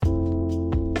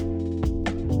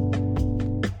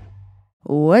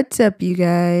What's up, you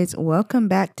guys? Welcome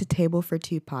back to Table for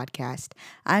Two podcast.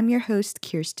 I'm your host,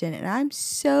 Kirsten, and I'm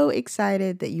so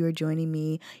excited that you are joining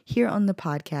me here on the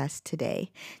podcast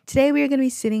today. Today, we are going to be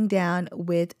sitting down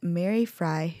with Mary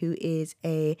Frey, who is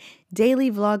a daily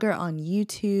vlogger on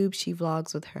YouTube. She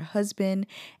vlogs with her husband,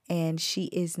 and she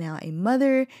is now a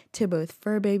mother to both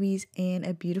fur babies and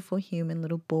a beautiful human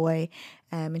little boy.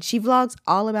 And she vlogs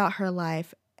all about her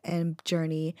life and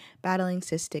journey battling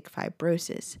cystic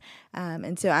fibrosis.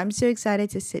 And so I'm so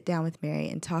excited to sit down with Mary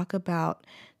and talk about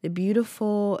the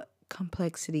beautiful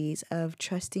complexities of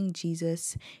trusting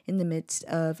Jesus in the midst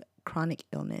of chronic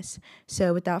illness.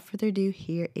 So without further ado,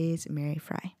 here is Mary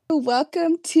Frey.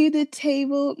 Welcome to the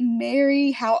table,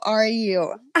 Mary. How are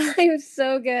you? I'm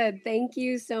so good. Thank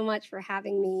you so much for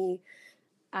having me.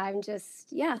 I'm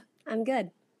good.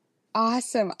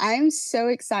 Awesome. I'm so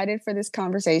excited for this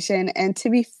conversation. And to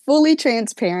be fully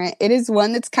transparent, it is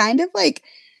one that's kind of like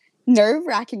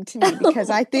nerve-wracking to me because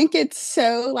I think it's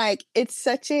so it's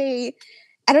such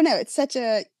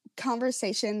a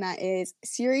conversation that is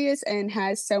serious and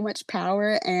has so much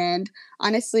power. And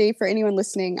honestly, for anyone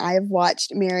listening, I have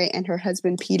watched Mary and her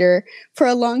husband Peter for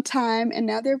a long time, and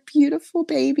now they're beautiful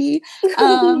baby.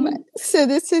 So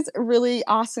this is really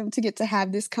awesome to get to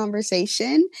have this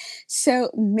conversation. So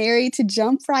Mary, to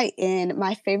jump right in,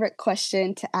 my favorite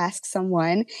question to ask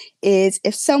someone is,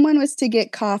 if someone was to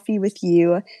get coffee with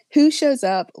you, who shows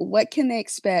up? What can they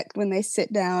expect when they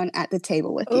sit down at the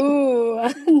table with you?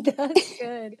 Ooh, that's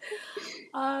good.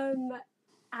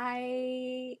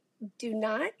 I do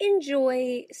not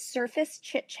enjoy surface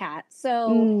chit chat.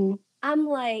 So I'm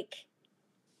like,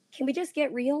 can we just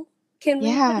get real? Can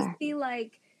we just be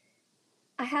like,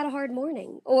 I had a hard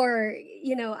morning? Or,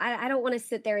 I don't want to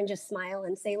sit there and just smile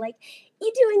and say like,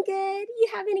 you doing good? You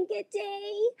having a good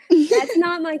day? That's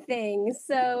not my thing.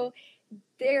 So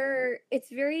it's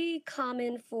very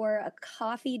common for a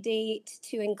coffee date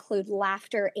to include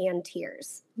laughter and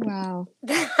tears. Wow.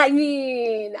 I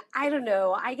mean, I don't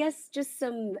know. I guess just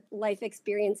some life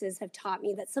experiences have taught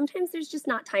me that sometimes there's just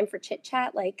not time for chit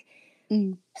chat. Like,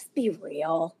 just be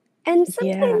real. And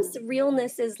sometimes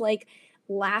realness is like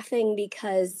laughing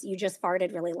because you just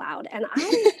farted really loud. And I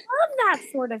love that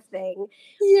sort of thing.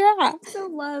 Yeah. I also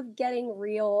love getting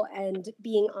real and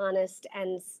being honest,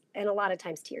 and a lot of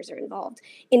times tears are involved.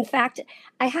 In fact,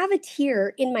 I have a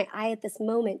tear in my eye at this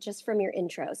moment just from your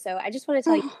intro. So I just want to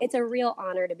tell you, it's a real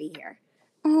honor to be here.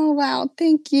 Oh, wow.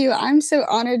 Thank you. I'm so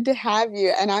honored to have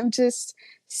you. And I'm just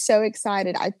so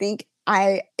excited. I think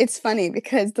it's funny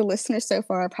because the listeners so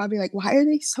far are probably like, why are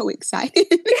they so excited?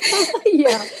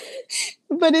 Yeah.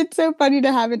 But it's so funny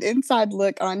to have an inside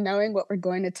look on knowing what we're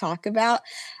going to talk about.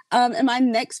 And my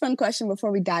next fun question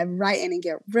before we dive right in and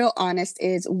get real honest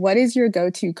is, what is your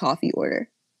go-to coffee order?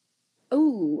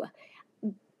 Ooh,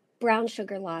 brown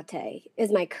sugar latte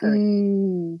is my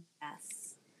current.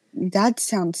 Yes. That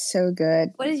sounds so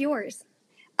good. What is yours?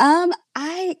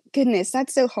 Goodness,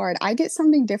 that's so hard. I get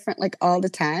something different like all the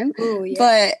time. Ooh, yeah.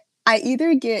 But I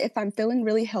either get, if I'm feeling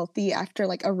really healthy after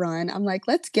like a run, I'm like,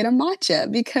 let's get a matcha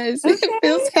because it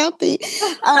feels healthy.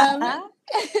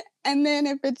 And then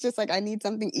if it's just like I need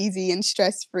something easy and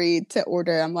stress-free to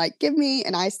order, I'm like, give me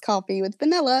an iced coffee with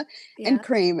vanilla and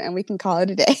cream and we can call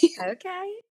it a day.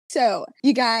 Okay. So,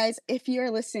 you guys, if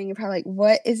you're listening, you're probably like,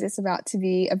 what is this about to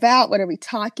be about? What are we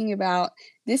talking about?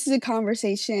 This is a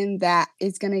conversation that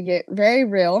is going to get very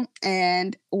real,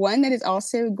 and one that is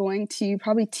also going to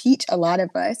probably teach a lot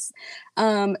of us.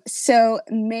 So,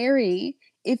 Mary,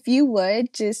 if you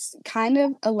would just kind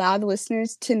of allow the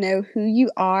listeners to know who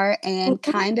you are and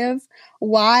kind of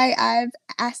why I've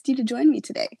asked you to join me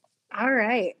today. All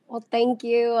right. Well, thank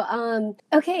you.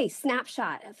 Okay,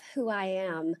 snapshot of who I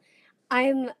am.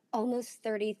 I'm almost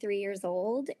 33 years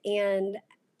old, and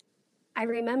I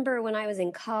remember when I was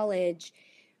in college,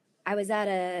 I was at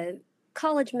a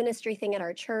college ministry thing at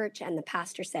our church, and the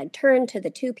pastor said, turn to the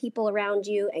two people around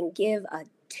you and give a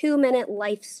 2-minute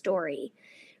life story.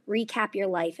 Recap your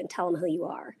life and tell them who you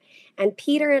are. And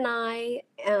Peter and I,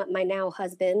 my now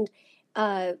husband,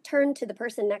 turned to the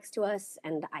person next to us,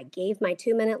 and I gave my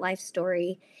 2-minute life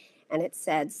story. And it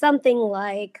said something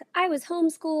like, I was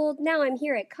homeschooled, now I'm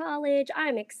here at college,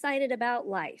 I'm excited about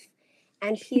life.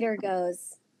 And Peter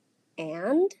goes,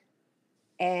 and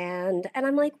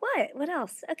I'm like, what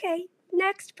else? Okay,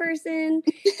 next person.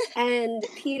 And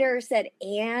Peter said,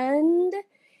 and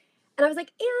I was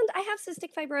like, and I have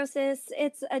cystic fibrosis.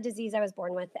 It's a disease I was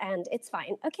born with, and it's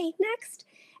fine. Okay, next.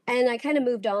 And I kind of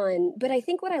moved on. But I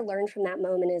think what I learned from that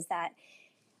moment is that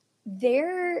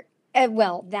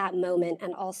that moment,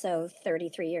 and also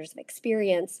 33 years of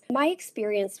experience, my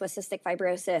experience with cystic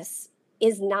fibrosis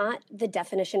is not the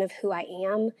definition of who I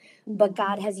am, but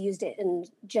God has used it in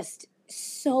just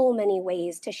so many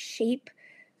ways to shape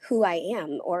who I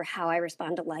am or how I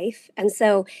respond to life. And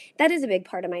so that is a big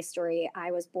part of my story.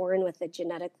 I was born with a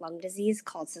genetic lung disease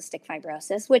called cystic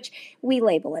fibrosis, which we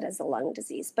label it as a lung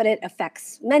disease, but it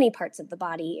affects many parts of the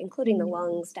body, including the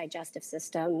lungs, digestive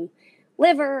system,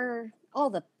 liver, all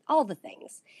the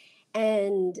things.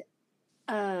 And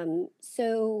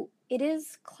so it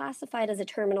is classified as a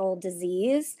terminal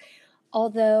disease,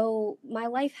 although my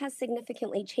life has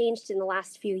significantly changed in the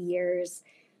last few years.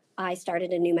 I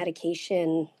started a new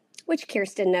medication, which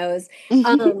Kirsten knows,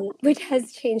 which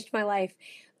has changed my life.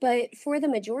 But for the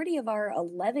majority of our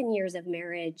 11 years of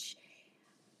marriage,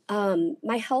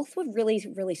 my health would really,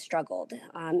 really struggled.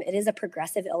 It is a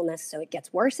progressive illness, so it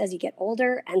gets worse as you get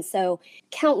older. And so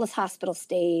countless hospital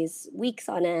stays, weeks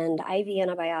on end, IV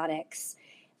antibiotics,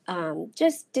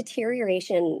 just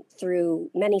deterioration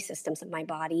through many systems of my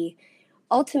body,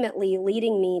 ultimately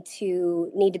leading me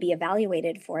to need to be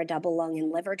evaluated for a double lung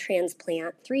and liver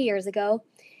transplant 3 years ago.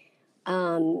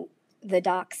 The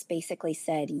docs basically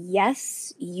said,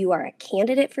 yes, you are a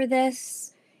candidate for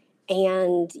this.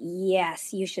 And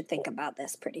yes, you should think about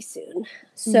this pretty soon.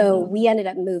 So we ended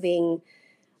up moving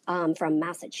from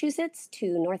Massachusetts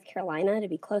to North Carolina to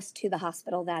be close to the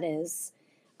hospital that is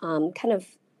kind of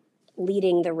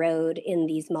leading the road in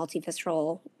these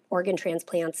multivisceral organ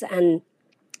transplants. And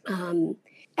then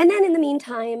in the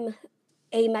meantime,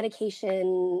 a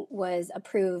medication was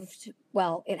approved.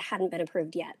 Well, it hadn't been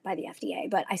approved yet by the FDA,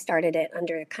 but I started it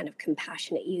under a kind of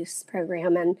compassionate use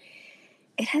program, and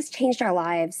it has changed our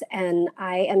lives. And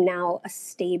I am now a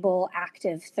stable,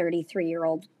 active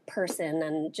 33-year-old person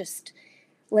and just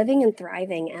living and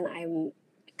thriving. And I'm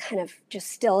kind of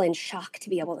just still in shock to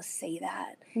be able to say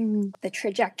that. The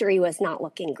trajectory was not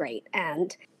looking great.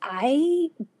 And I,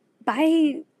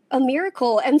 by a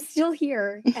miracle, am still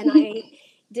here. And I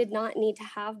did not need to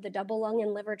have the double lung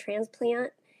and liver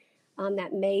transplant.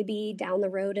 That may be down the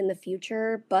road in the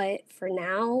future, but for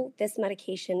now, this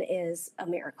medication is a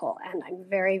miracle, and I'm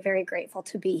very, very grateful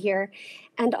to be here,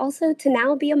 and also to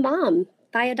now be a mom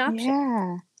by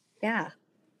adoption. Yeah.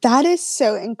 That is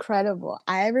so incredible.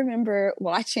 I remember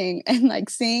watching and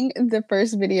like seeing the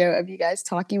first video of you guys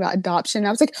talking about adoption. I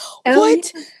was like,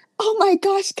 what? Yeah. Oh my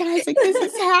gosh, guys, like this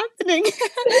is happening.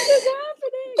 This is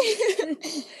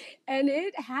happening. And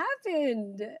it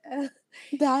happened.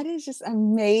 That is just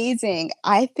amazing.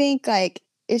 I think like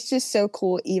it's just so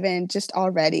cool even just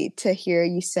already to hear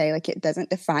you say like it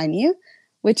doesn't define you,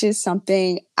 which is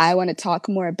something I want to talk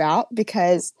more about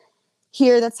because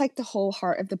here that's like the whole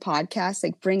heart of the podcast,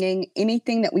 like bringing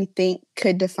anything that we think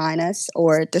could define us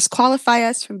or disqualify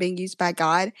us from being used by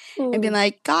God and being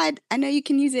like, God, I know you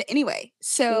can use it anyway.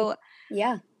 So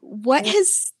yeah. What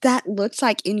has that looked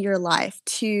like in your life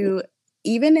to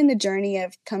even in the journey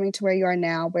of coming to where you are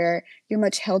now, where you're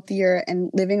much healthier and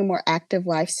living a more active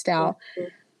lifestyle?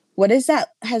 What has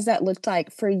that looked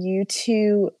like for you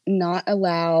to not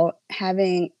allow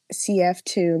having CF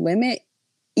to limit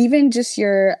even just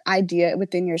your idea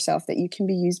within yourself that you can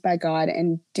be used by God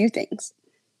and do things?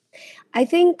 I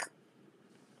think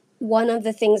one of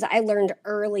the things I learned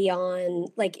early on,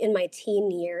 like in my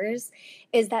teen years,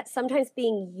 is that sometimes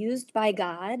being used by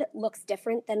God looks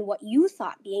different than what you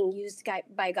thought being used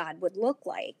by God would look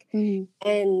like.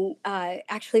 And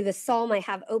actually, the psalm I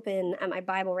have open at my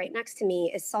Bible right next to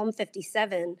me is Psalm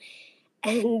 57.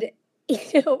 And,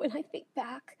 when I think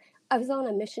back, I was on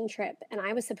a mission trip and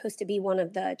I was supposed to be one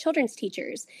of the children's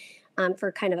teachers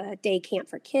for kind of a day camp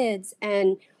for kids.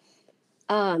 And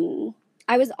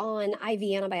I was on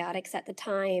IV antibiotics at the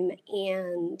time,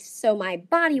 and so my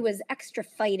body was extra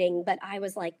fighting, but I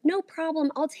was like, no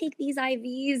problem, I'll take these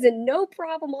IVs, and no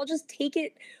problem, I'll just take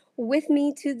it with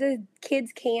me to the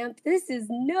kids' camp. This is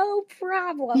no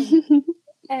problem.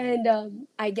 And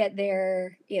I get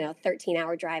there,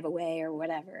 13-hour drive away or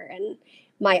whatever, and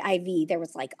my IV, there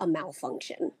was like a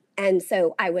malfunction. And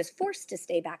so I was forced to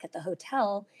stay back at the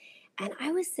hotel, and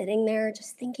I was sitting there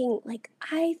just thinking, like,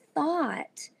 I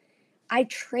thought I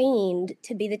trained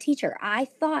to be the teacher. I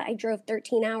thought I drove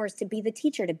 13 hours to be the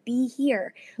teacher, to be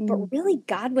here. But really,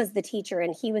 God was the teacher,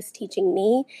 and he was teaching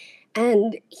me.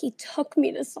 And he took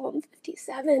me to Psalm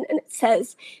 57, and it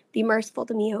says, be merciful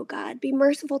to me, O God. Be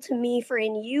merciful to me, for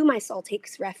in you my soul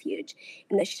takes refuge.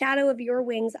 In the shadow of your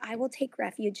wings I will take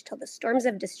refuge till the storms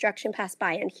of destruction pass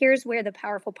by. And here's where the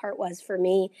powerful part was for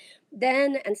me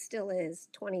then, and still is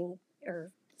 20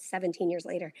 or 17 years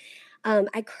later.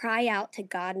 I cry out to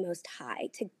God Most High,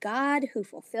 to God who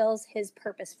fulfills his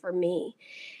purpose for me.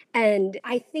 And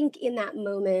I think in that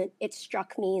moment, it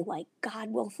struck me like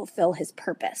God will fulfill his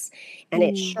purpose. And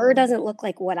it sure doesn't look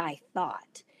like what I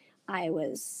thought I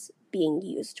was being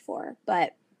used for.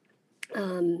 But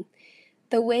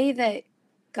the way that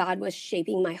God was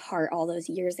shaping my heart all those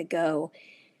years ago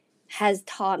has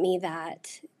taught me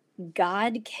that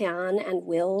God can and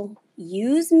will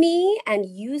use me and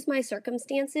use my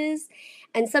circumstances.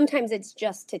 And sometimes it's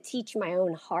just to teach my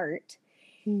own heart.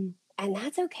 Mm. And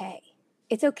that's okay.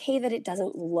 It's okay that it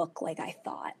doesn't look like I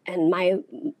thought. And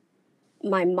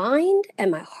my mind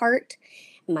and my heart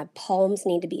and my palms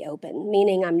need to be open,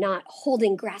 meaning I'm not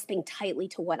grasping tightly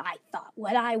to what I thought,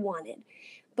 what I wanted,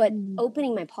 but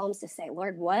opening my palms to say,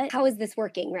 Lord, how is this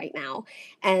working right now?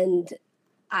 And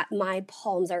my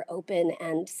palms are open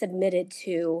and submitted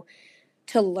to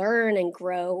learn and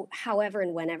grow however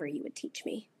and whenever you would teach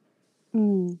me.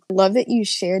 Love that you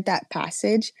shared that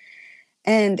passage.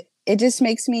 And it just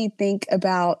makes me think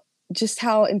about just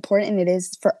how important it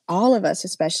is for all of us,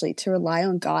 especially to rely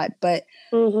on God. But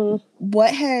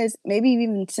what has, maybe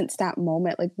even since that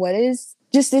moment, like what is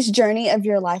just this journey of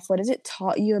your life? What has it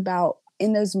taught you about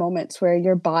in those moments where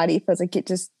your body feels like it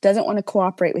just doesn't want to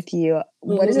cooperate with you?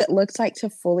 What does it look like to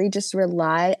fully just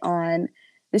rely on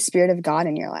the Spirit of God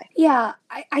in your life? Yeah,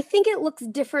 I think it looks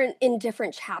different in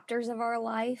different chapters of our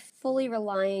life, fully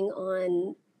relying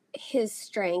on his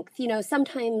strength. You know,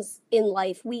 sometimes in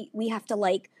life we have to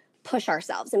like push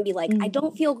ourselves and be like, I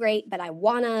don't feel great, but I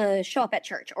want to show up at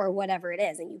church or whatever it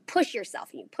is. And you push yourself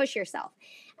and you push yourself.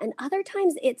 And other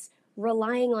times it's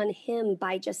relying on him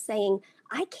by just saying,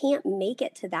 I can't make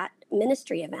it to that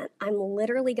ministry event. I'm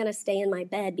literally going to stay in my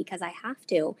bed because I have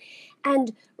to.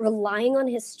 And relying on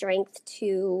his strength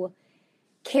to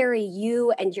carry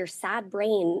you and your sad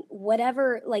brain,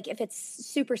 whatever, like if it's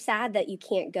super sad that you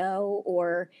can't go,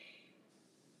 or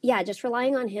just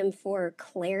relying on him for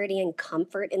clarity and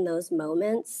comfort in those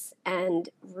moments, and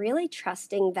really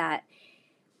trusting that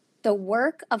the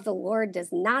work of the Lord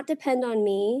does not depend on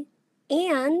me,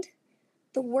 and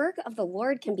the work of the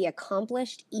Lord can be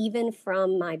accomplished even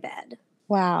from my bed.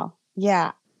 Wow.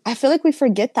 Yeah. I feel like we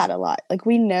forget that a lot. Like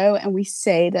we know and we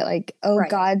say that like, oh, Right.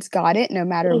 God's got it no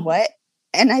matter what.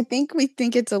 And I think we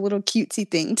think it's a little cutesy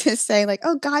thing to say like,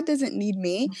 oh, God doesn't need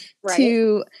me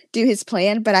to do his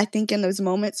plan. But I think in those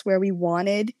moments where we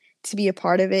wanted to be a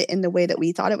part of it in the way that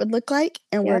we thought it would look like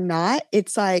and we're not,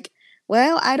 it's like,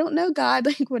 well, I don't know, God,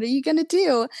 like, what are you going to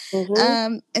do?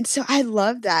 And so I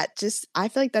love that. Just, I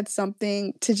feel like that's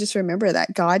something to just remember,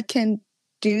 that God can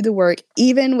do the work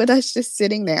even with us just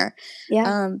sitting there.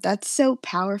 That's so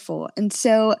powerful. And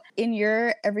so in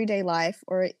your everyday life,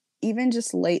 or even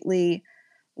just lately,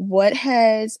 what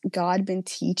has God been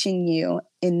teaching you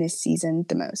in this season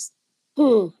the most?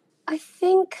 I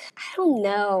think, I don't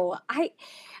know.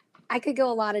 I could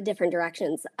go a lot of different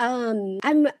directions. I'm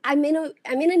in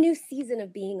a new season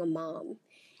of being a mom,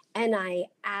 and I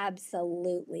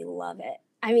absolutely love it.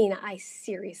 I mean, I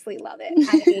seriously love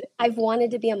it. I've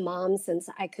wanted to be a mom since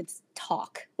I could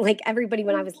talk. Like everybody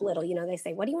when I was little, you know, they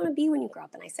say, "What do you want to be when you grow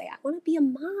up?" And I say, "I want to be a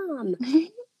mom."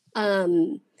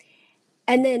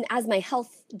 And then as my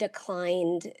health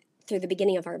declined through the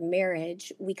beginning of our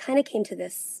marriage, we kind of came to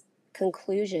this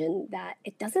conclusion that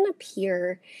it doesn't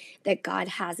appear that God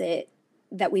has it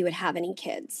that we would have any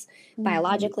kids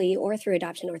biologically or through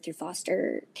adoption or through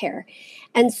foster care.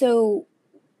 And so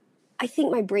I think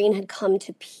my brain had come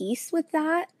to peace with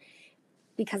that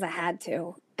because I had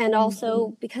to. And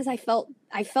also because I felt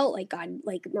like God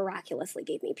like miraculously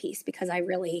gave me peace, because I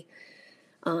really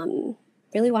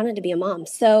really wanted to be a mom.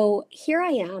 So here I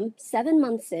am, 7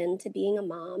 months into being a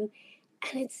mom,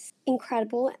 and it's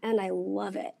incredible and I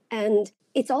love it. And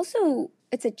it's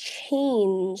a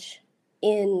change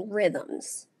in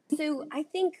rhythms. So I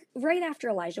think right after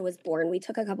Elijah was born, we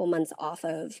took a couple months off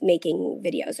of making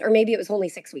videos, or maybe it was only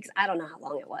 6 weeks. I don't know how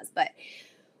long it was, but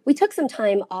we took some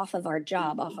time off of our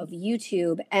job, off of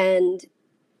YouTube, and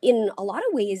in a lot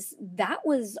of ways, that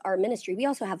was our ministry. We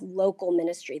also have local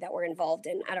ministry that we're involved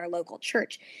in at our local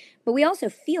church. But we also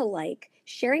feel like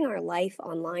sharing our life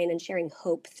online and sharing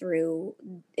hope through,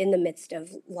 in the midst of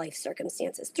life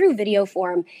circumstances, through video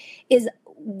form, is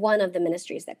one of the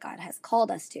ministries that God has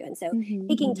called us to. And so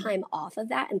taking time off of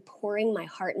that and pouring my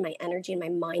heart and my energy and my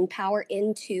mind power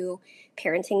into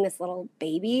parenting this little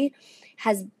baby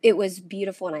it was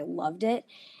beautiful, and I loved it.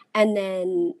 And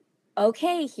then,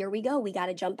 okay, here we go. We got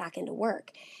to jump back into work.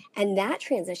 And that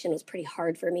transition was pretty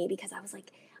hard for me, because I was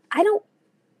like, I don't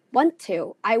want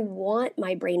to. I want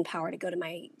my brain power to go to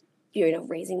my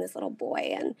raising this little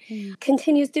boy, and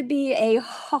continues to be a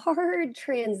hard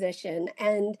transition,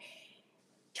 and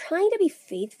trying to be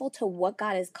faithful to what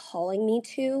God is calling me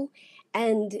to.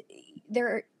 And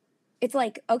it's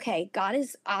like, okay, God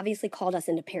has obviously called us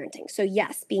into parenting. So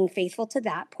yes, being faithful to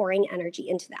that, pouring energy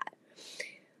into that.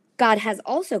 God has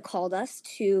also called us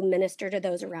to minister to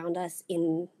those around us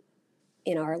in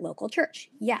our local church.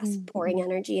 Yes, pouring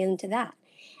energy into that.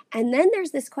 And then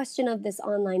there's this question of this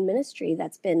online ministry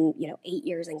that's been, 8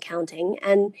 years and counting.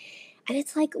 And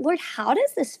it's like, Lord, how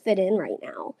does this fit in right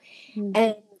now?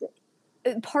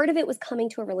 And part of it was coming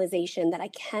to a realization that I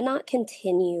cannot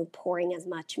continue pouring as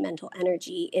much mental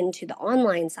energy into the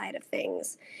online side of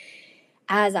things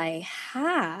as I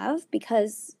have,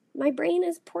 because my brain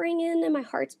is pouring in and my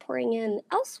heart's pouring in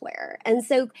elsewhere. And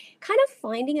so kind of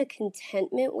finding a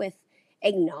contentment with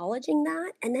acknowledging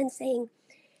that and then saying,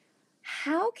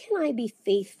 how can I be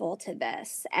faithful to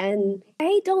this? And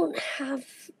I don't have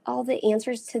all the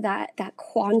answers to that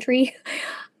quandary.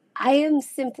 I am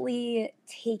simply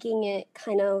taking it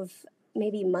kind of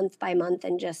maybe month by month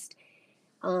and just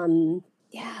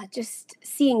just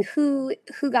seeing who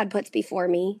God puts before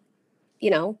me.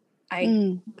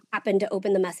 I happened to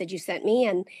open the message you sent me,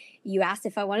 and you asked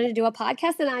if I wanted to do a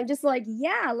podcast, and I'm just like,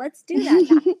 yeah, let's do that.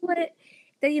 That's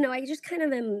what I just kind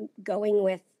of am going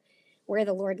with where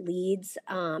the Lord leads.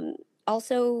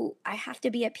 Also, I have to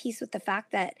be at peace with the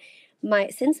fact that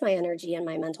since my energy and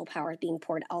my mental power is being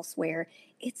poured elsewhere,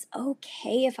 it's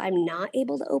okay if I'm not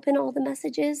able to open all the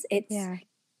messages. It's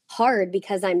hard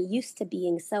because I'm used to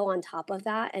being so on top of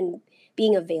that and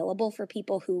being available for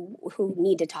people who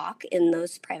need to talk in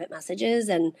those private messages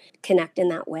and connect in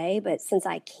that way. But since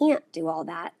I can't do all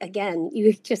that, again,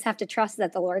 you just have to trust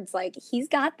that the Lord's like, he's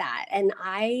got that. And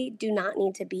I do not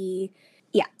need to be,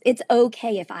 it's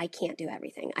okay if I can't do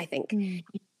everything, I think.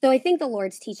 So I think the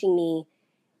Lord's teaching me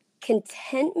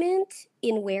contentment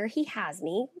in where he has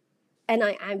me. And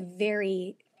I'm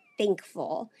very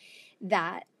thankful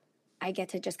that I get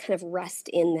to just kind of rest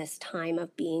in this time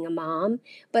of being a mom,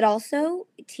 but also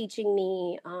teaching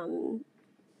me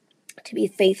to be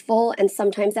faithful. And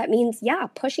sometimes that means,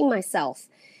 pushing myself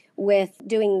with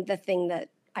doing the thing that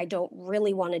I don't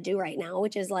really want to do right now,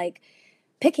 which is like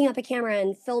picking up a camera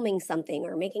and filming something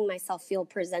or making myself feel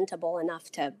presentable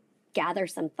enough to gather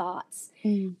some thoughts.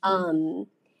 And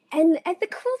the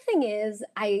cool thing is,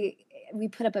 we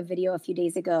put up a video a few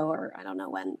days ago, or I don't know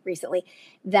when, recently,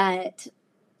 that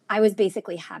I was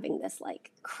basically having this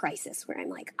like crisis where I'm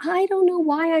like, I don't know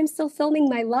why I'm still filming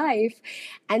my life.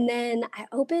 And then I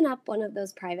open up one of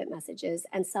those private messages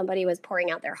and somebody was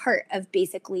pouring out their heart of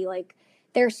basically like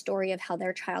their story of how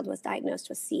their child was diagnosed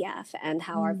with CF and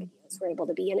how our videos were able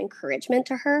to be an encouragement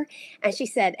to her. And she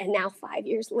said, and now 5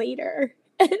 years later.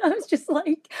 And I was just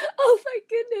like, oh my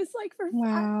goodness, like for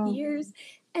 5 years.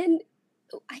 And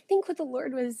I think what the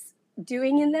Lord was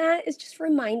doing in that is just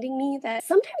reminding me that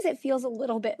sometimes it feels a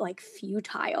little bit like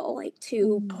futile, like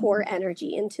to pour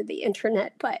energy into the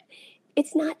internet, but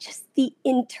it's not just the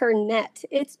internet,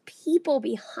 it's people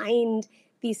behind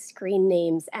these screen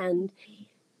names. And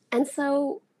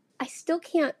so I still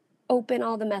can't open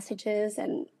all the messages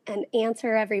and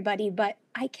answer everybody, but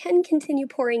I can continue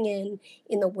pouring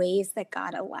in the ways that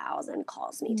God allows and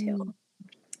calls me to.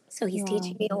 So he's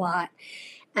teaching me a lot.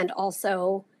 And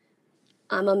also,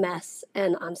 I'm a mess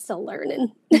and I'm still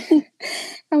learning.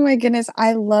 Oh my goodness,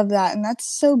 I love that. And that's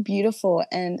so beautiful.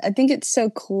 And I think it's so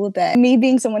cool that me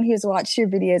being someone who's watched your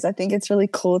videos, I think it's really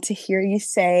cool to hear you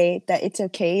say that it's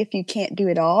okay if you can't do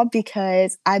it all,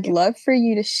 because I'd love for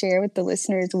you to share with the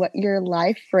listeners what your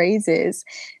life phrase is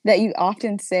that you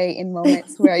often say in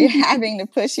moments where you're having to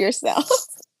push yourself.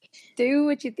 Do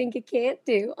what you think you can't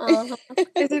do.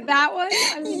 Is it that one?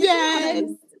 I mean, yes.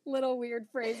 Little weird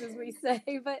phrases we say,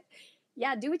 but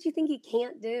do what you think you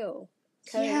can't do.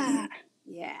 Yeah.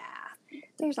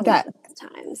 There's a lot of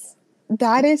times.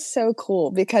 That is so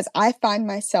cool, because I find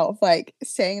myself like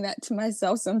saying that to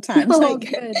myself sometimes.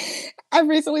 Good. I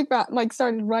recently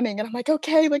started running and I'm like,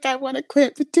 okay, like I want to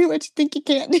quit, but do what you think you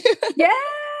can't do.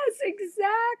 Yes,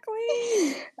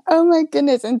 exactly. Oh my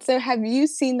goodness. And so have you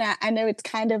seen that? I know it's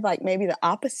kind of like maybe the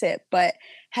opposite, but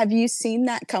have you seen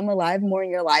that come alive more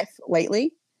in your life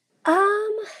lately?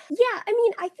 I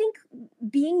mean, I think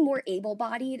being more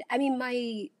able-bodied, I mean,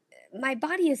 my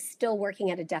body is still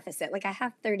working at a deficit. Like I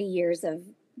have 30 years of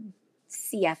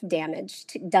CF damage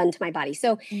done to my body.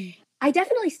 So I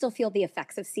definitely still feel the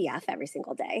effects of CF every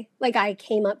single day. Like I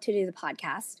came up to do the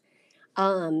podcast,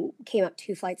 came up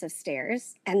 2 flights of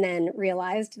stairs and then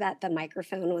realized that the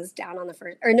microphone was down on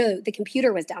the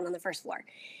computer was down on the first floor.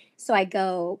 So I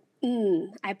go,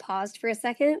 I paused for a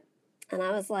second and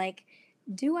I was like,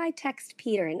 do I text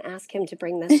Peter and ask him to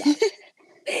bring this up?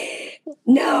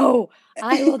 No,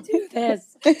 I will do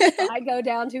this. So I go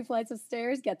down 2 flights of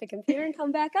stairs, get the computer, and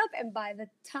come back up. And by the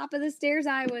top of the stairs,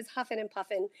 I was huffing and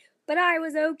puffing, but I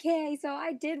was okay. So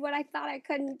I did what I thought I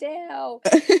couldn't do.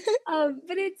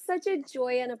 But it's such a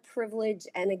joy and a privilege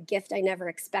and a gift I never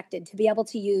expected to be able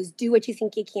to use do what you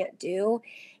think you can't do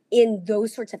in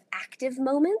those sorts of active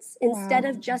moments instead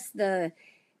of just the,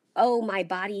 oh, my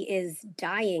body is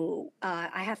dying.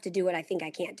 I have to do what I think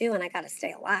I can't do and I got to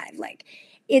stay alive. Like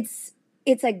it's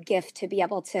a gift to be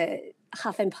able to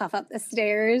huff and puff up the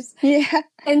stairs. Yeah.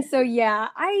 And so, yeah,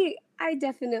 I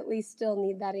definitely still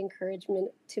need that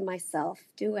encouragement to myself.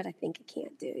 Do what I think I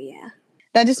can't do. Yeah.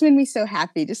 That just made me so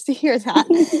happy just to hear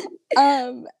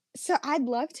that. So I'd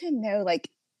love to know, like,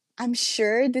 I'm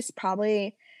sure this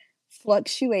probably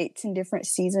fluctuates in different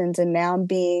seasons, and now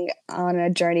being on a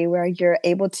journey where you're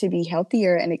able to be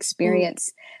healthier and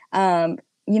experience,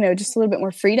 just a little bit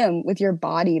more freedom with your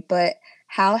body. But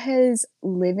how has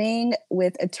living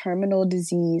with a terminal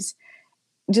disease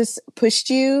just pushed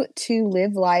you to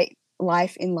live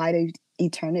life in light of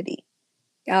eternity?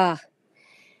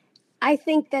 I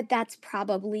think that that's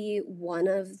probably one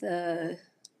of the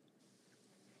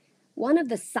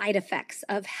side effects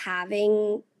of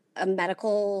having a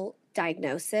medical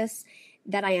diagnosis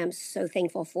that I am so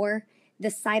thankful for. The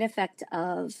side effect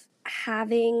of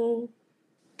having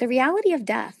the reality of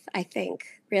death, I think,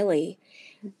 really.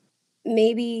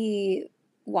 Maybe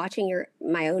watching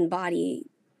my own body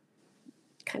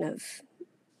kind of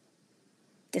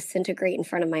disintegrate in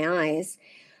front of my eyes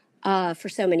for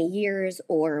so many years,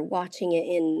 or watching it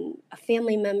in a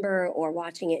family member or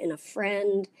watching it in a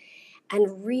friend,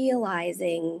 and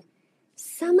realizing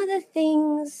some of the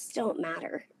things don't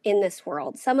matter in this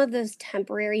world. Some of those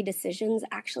temporary decisions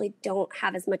actually don't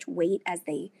have as much weight as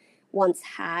they once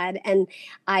had. And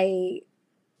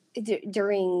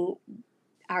during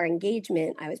our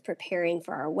engagement, I was preparing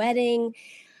for our wedding.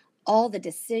 All the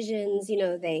decisions,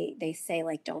 they say,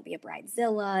 like, don't be a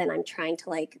bridezilla, and I'm trying to,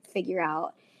 like, figure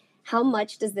out how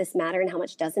much does this matter and how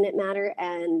much doesn't it matter.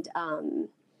 And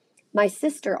my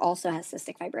sister also has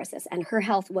cystic fibrosis, and her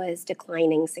health was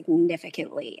declining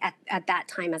significantly at that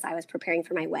time as I was preparing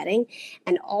for my wedding.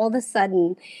 And all of a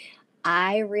sudden,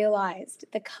 I realized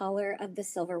the color of the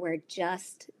silverware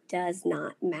just does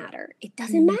not matter. It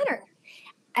doesn't matter.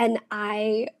 And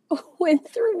I went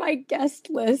through my guest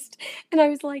list and I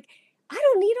was like, I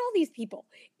don't need all these people.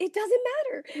 It doesn't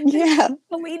matter. Yeah.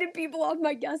 Deleted people off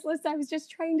my guest list. I was just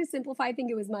trying to simplify. I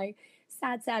think it was my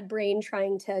sad brain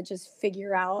trying to just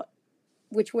figure out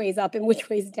which way's up and which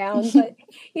way's down. But,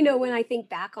 when I think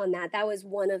back on that, that was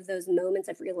one of those moments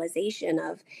of realization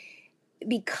of,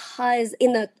 because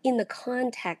in the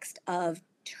context of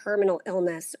terminal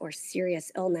illness or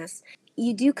serious illness,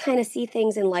 you do kind of see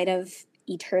things in light of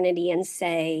eternity and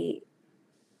say,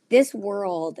 this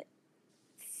world,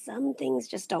 some things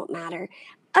just don't matter.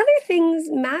 Other things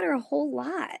matter a whole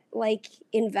lot, like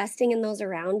investing in those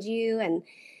around you and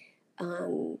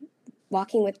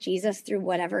walking with Jesus through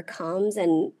whatever comes,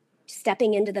 and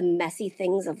stepping into the messy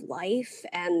things of life,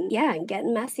 and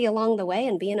getting messy along the way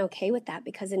and being okay with that,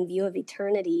 because in view of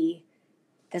eternity,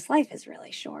 this life is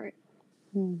really short.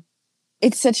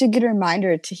 It's such a good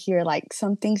reminder to hear, like,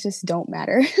 some things just don't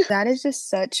matter. That is just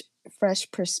such fresh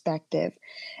perspective.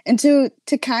 And to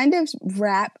kind of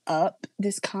wrap up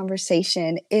this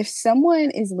conversation, if someone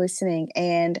is listening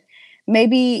and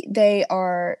maybe they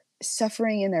are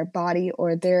suffering in their body,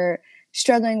 or they're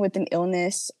struggling with an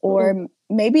illness, or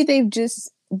maybe they've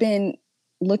just been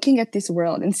looking at this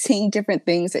world and seeing different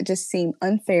things that just seem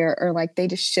unfair, or like they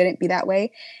just shouldn't be that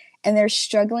way, and they're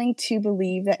struggling to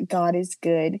believe that God is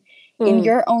good. In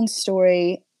your own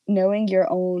story, knowing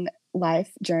your own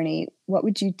life journey, what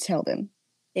would you tell them?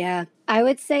 Yeah, I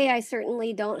would say I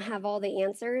certainly don't have all the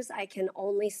answers. I can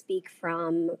only speak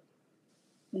from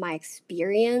my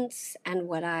experience and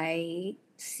what I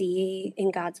see in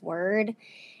God's word.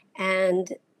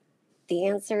 And the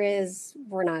answer is,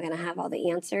 we're not going to have all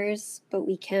the answers, but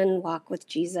we can walk with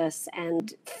Jesus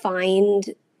and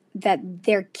find that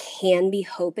there can be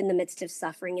hope in the midst of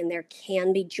suffering, and there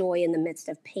can be joy in the midst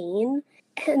of pain.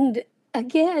 And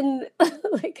again,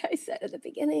 like I said at the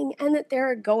beginning, and that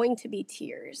there are going to be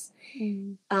tears.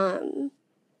 Not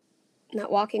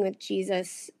walking with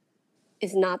Jesus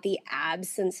is not the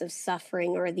absence of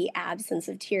suffering or the absence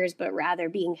of tears, but rather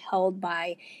being held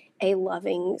by a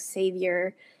loving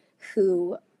Savior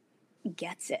who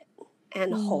gets it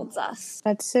and holds us.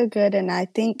 That's so good. And I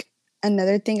think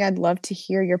another thing I'd love to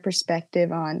hear your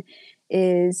perspective on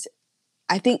is,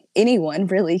 I think anyone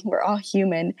really, we're all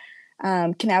human,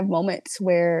 can have moments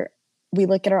where we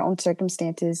look at our own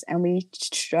circumstances and we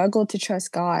struggle to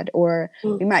trust God, or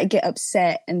we might get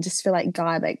upset and just feel like,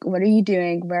 God, like, what are you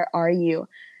doing? Where are you?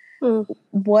 Mm.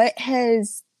 What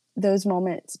has those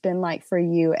moments been like for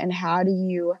you, and how do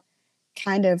you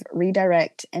kind of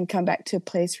redirect and come back to a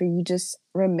place where you just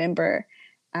remember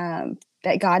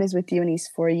that God is with you and he's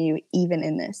for you even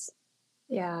in this?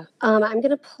 Yeah. I'm going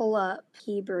to pull up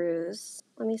Hebrews.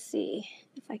 Let me see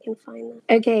if I can find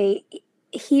that. Okay.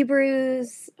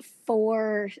 Hebrews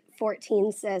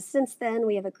 4:14 says, "Since then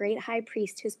we have a great high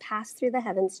priest who's passed through the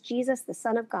heavens, Jesus, the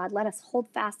Son of God. Let us hold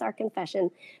fast our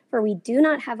confession, for we do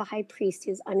not have a high priest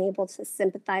who's unable to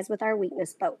sympathize with our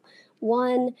weakness, but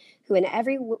one who in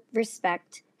every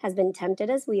respect has been tempted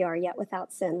as we are, yet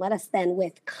without sin. Let us then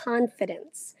with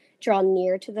confidence draw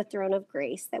near to the throne of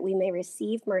grace, that we may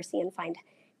receive mercy and find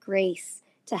grace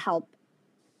to help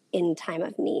in time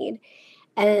of need."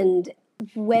 And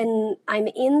when I'm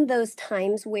in those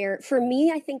times where, for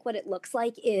me, I think what it looks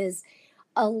like is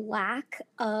a lack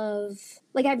of,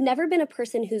 like, I've never been a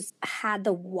person who's had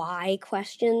the why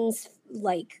questions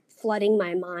like flooding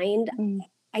my mind.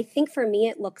 I think for me,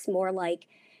 it looks more like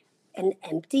an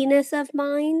emptiness of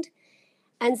mind.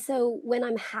 And so when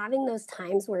I'm having those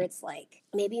times where it's like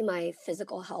maybe my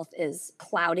physical health is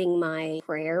clouding my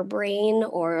prayer brain,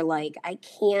 or like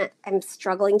I'm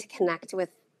struggling to connect with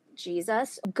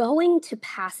Jesus, going to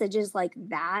passages like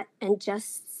that and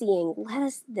just seeing, let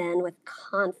us then with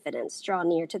confidence draw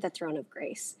near to the throne of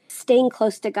grace. Staying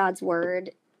close to God's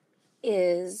word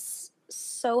is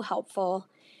so helpful.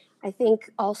 I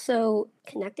think also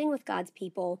connecting with God's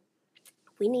people,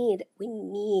 we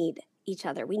need each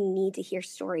other. We need to hear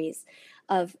stories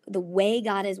of the way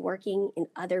God is working in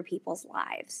other people's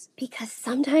lives, because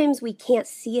sometimes we can't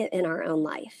see it in our own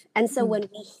life. And so when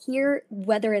we hear,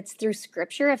 whether it's through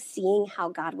scripture of seeing how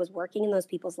God was working in those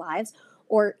people's lives,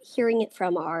 or hearing it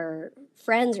from our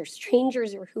friends or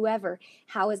strangers or whoever,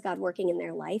 how is God working in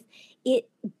their life, it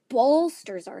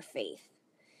bolsters our faith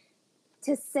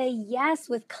to say, yes,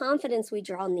 with confidence we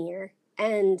draw near.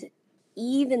 And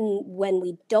even when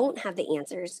we don't have the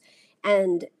answers,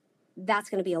 and that's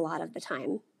going to be a lot of the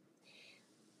time,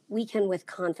 we can with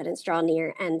confidence draw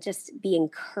near and just be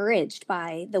encouraged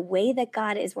by the way that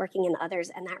God is working in others.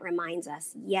 And that reminds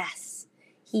us, yes,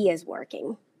 he is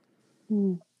working.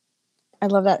 I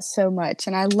love that so much.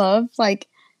 And I love like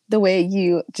the way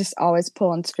you just always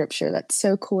pull on scripture. That's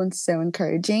so cool and so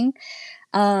encouraging.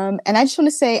 And I just want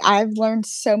to say I've learned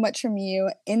so much from you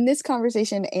in this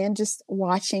conversation and just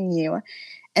watching you.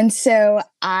 And so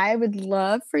I would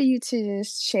love for you to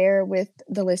just share with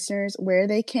the listeners where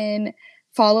they can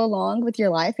follow along with your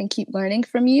life and keep learning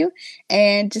from you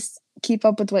and just keep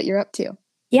up with what you're up to.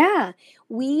 Yeah,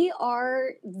 we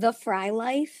are the Frey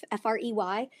Life,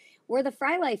 Frey. We're the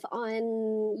Frey Life on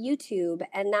YouTube,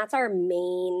 and that's our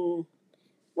main,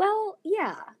 well,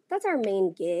 yeah, that's our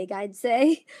main gig, I'd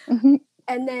say.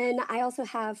 And then I also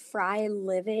have Frey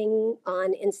Living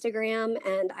on Instagram,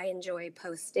 and I enjoy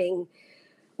posting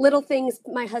little things.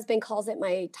 My husband calls it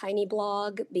my tiny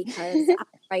blog, because I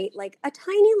write like a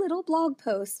tiny little blog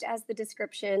post as the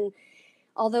description.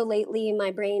 Although lately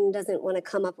my brain doesn't want to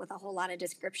come up with a whole lot of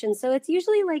descriptions. So it's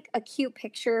usually like a cute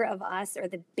picture of us or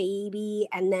the baby,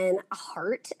 and then a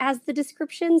heart as the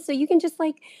description. So you can just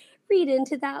like read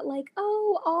into that, like,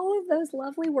 oh, all of those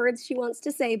lovely words she wants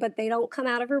to say, but they don't come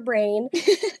out of her brain.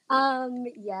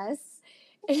 Yes.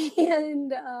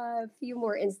 And a few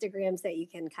more Instagrams that you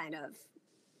can kind of,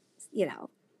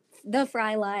 the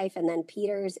Frey Life. And then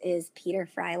Peter's is Peter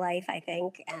Frey Life, I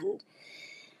think.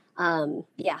 And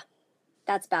yeah.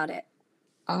 That's about it.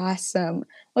 Awesome.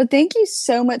 Well, thank you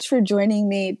so much for joining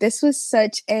me. This was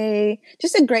just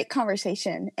a great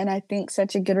conversation, and I think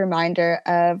such a good reminder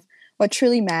of what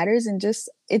truly matters, and just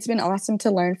it's been awesome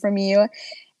to learn from you.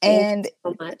 Thank you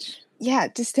so much. Yeah,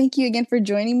 just thank you again for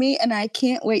joining me, and I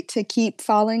can't wait to keep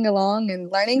following along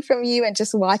and learning from you and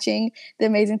just watching the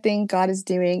amazing thing God is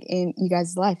doing in you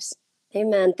guys' lives.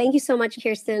 Amen. Thank you so much,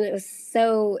 Kirsten. It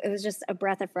was just a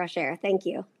breath of fresh air. Thank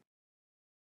you.